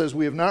 Paul says,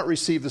 we have not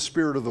received the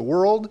spirit of the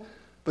world,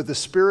 but the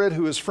Spirit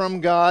who is from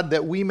God,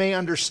 that we may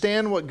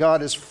understand what God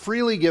has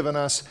freely given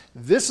us.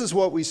 This is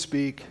what we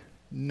speak,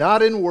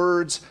 not in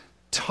words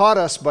taught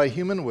us by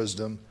human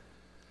wisdom,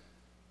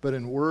 but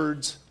in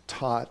words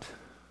taught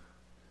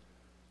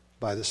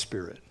by the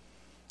Spirit.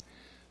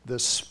 The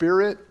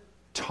Spirit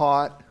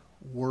taught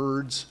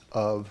words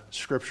of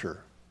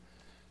Scripture.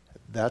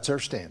 That's our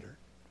standard.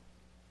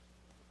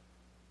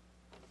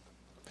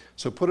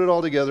 So put it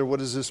all together, what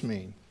does this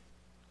mean?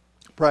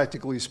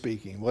 Practically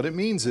speaking, what it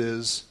means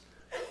is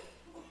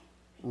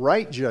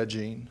right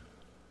judging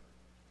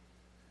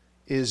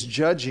is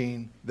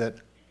judging that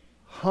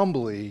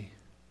humbly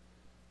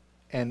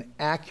and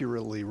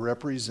accurately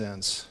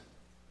represents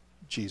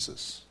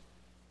Jesus.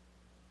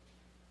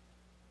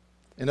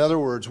 In other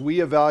words, we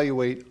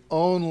evaluate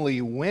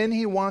only when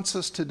he wants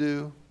us to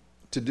do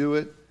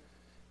it,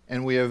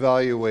 and we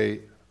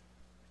evaluate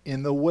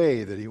in the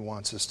way that he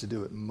wants us to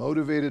do it,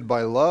 motivated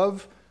by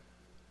love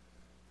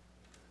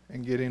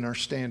and getting our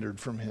standard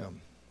from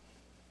him,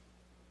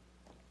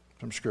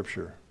 from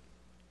Scripture.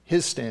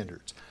 His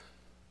standards,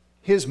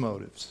 his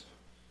motives,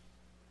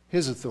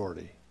 his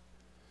authority.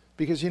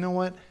 Because you know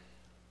what?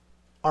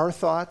 Our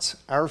thoughts,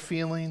 our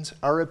feelings,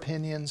 our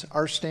opinions,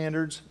 our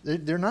standards,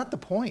 they're not the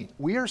point.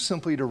 We are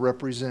simply to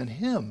represent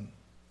him.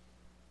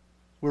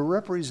 We're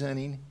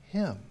representing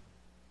him.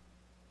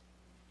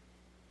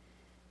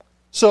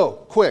 So,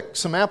 quick,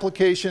 some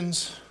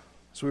applications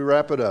as we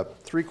wrap it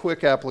up. 3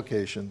 quick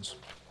applications.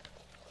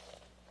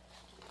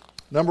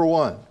 Number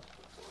 1,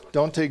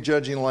 don't take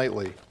judging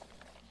lightly.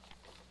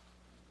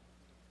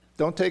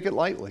 Don't take it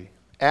lightly.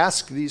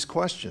 Ask these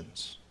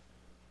questions.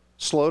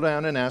 Slow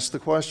down and ask the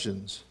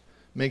questions.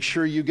 Make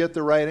sure you get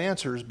the right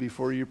answers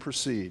before you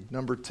proceed.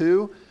 Number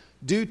 2,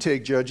 do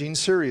take judging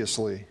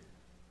seriously.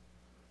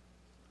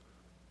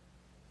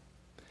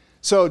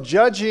 So,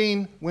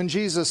 judging when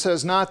Jesus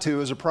says not to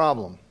is a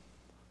problem.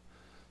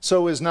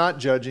 So is not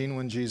judging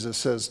when Jesus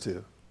says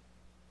to.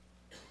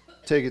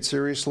 Take it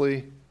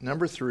seriously.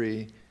 Number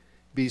 3,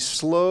 be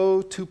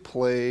slow to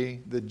play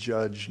the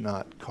judge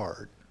not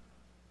card.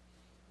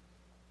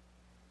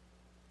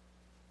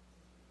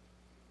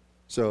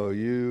 So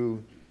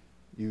you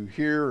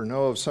hear or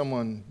know of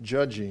someone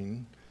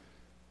judging,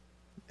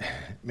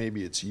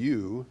 maybe it's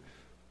you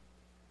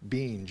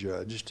being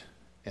judged,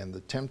 and the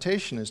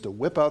temptation is to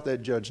whip out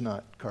that judge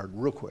not card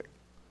real quick.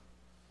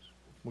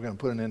 We're going to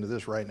put an end to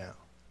this right now.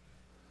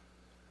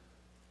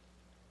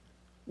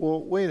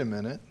 Well, wait a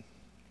minute.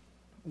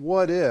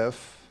 What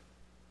if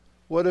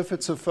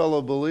it's a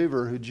fellow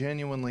believer who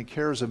genuinely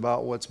cares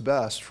about what's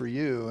best for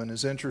you and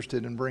is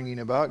interested in bringing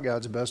about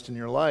God's best in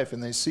your life,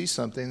 and they see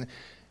something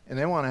and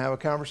they want to have a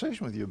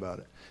conversation with you about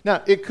it?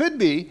 Now, it could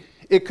be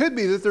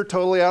that they're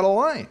totally out of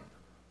line.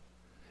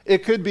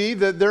 It could be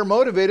that they're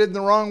motivated in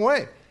the wrong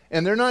way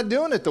and they're not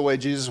doing it the way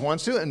Jesus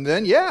wants to, and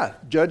then, yeah,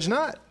 judge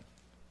not.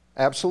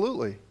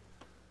 Absolutely.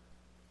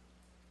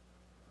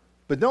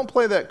 But don't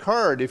play that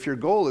card if your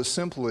goal is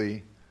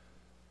simply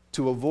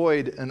to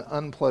avoid an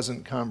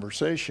unpleasant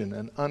conversation,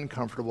 an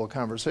uncomfortable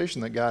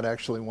conversation that God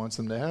actually wants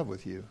them to have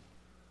with you.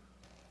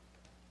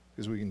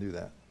 Because we can do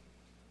that.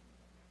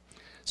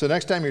 So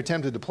next time you're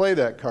tempted to play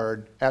that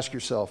card, ask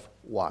yourself,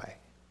 why?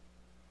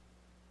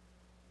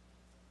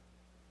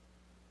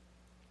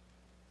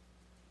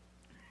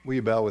 Will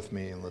you bow with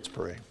me and let's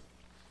pray?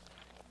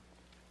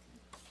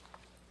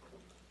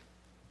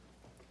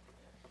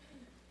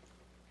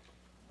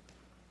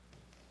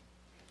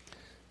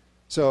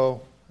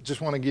 So I just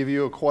want to give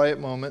you a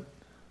quiet moment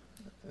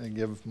and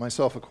give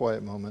myself a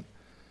quiet moment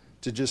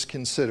to just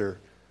consider,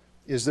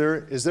 is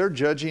there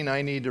judging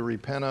I need to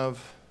repent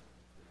of?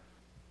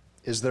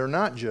 Is there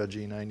not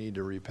judging I need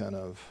to repent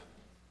of?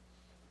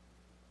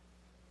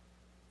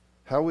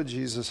 How would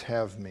Jesus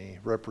have me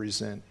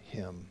represent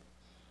him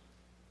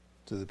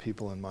to the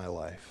people in my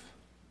life?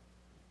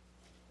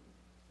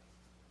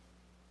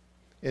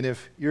 And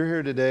if you're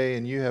here today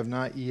and you have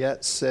not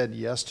yet said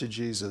yes to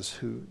Jesus,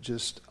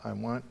 I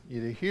want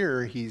you to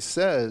hear, he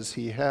says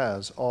he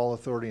has all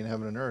authority in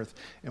heaven and earth,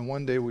 and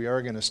one day we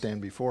are going to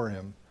stand before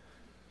him.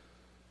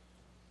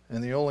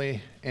 And the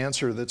only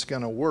answer that's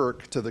going to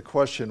work to the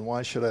question,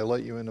 why should I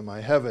let you into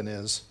my heaven,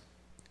 is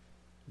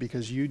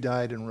because you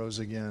died and rose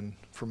again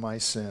for my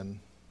sin,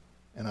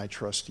 and I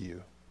trust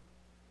you.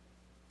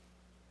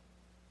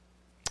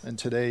 And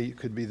today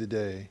could be the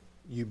day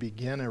you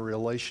begin a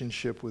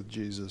relationship with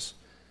Jesus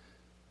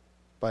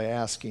by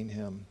asking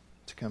him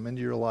to come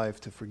into your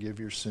life to forgive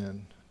your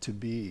sin, to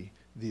be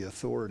the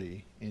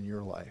authority in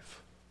your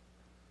life.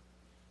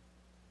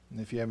 And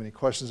if you have any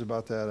questions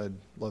about that, I'd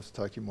love to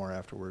talk to you more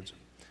afterwards.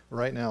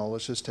 Right now,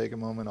 let's just take a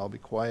moment. I'll be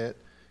quiet.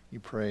 You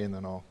pray, and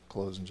then I'll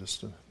close in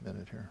just a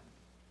minute here.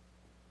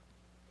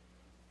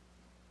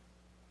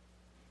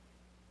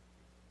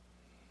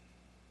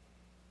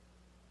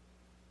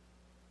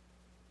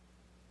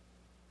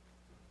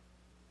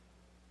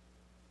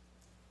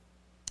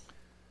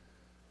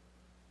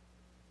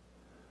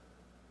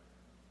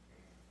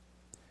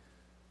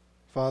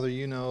 Father,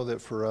 you know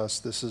that for us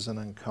this is an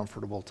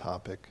uncomfortable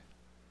topic.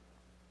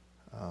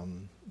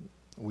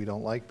 We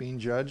don't like being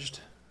judged,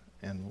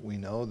 and we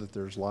know that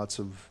there's lots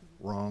of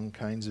wrong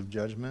kinds of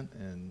judgment,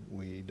 and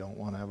we don't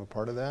want to have a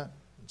part of that.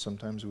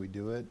 Sometimes we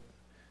do it,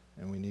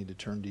 and we need to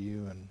turn to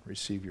you and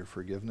receive your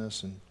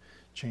forgiveness and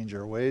change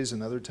our ways,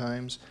 and other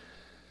times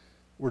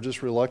we're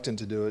just reluctant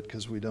to do it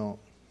because we don't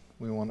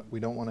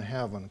want to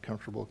have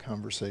uncomfortable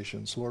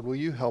conversations. Lord, will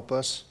you help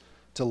us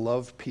to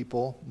love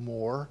people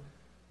more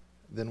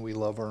than we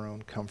love our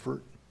own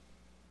comfort?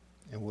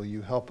 And will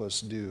you help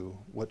us do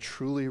what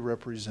truly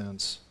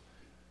represents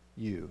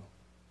you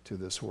to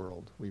this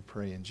world? We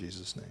pray in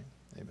Jesus' name.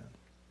 Amen.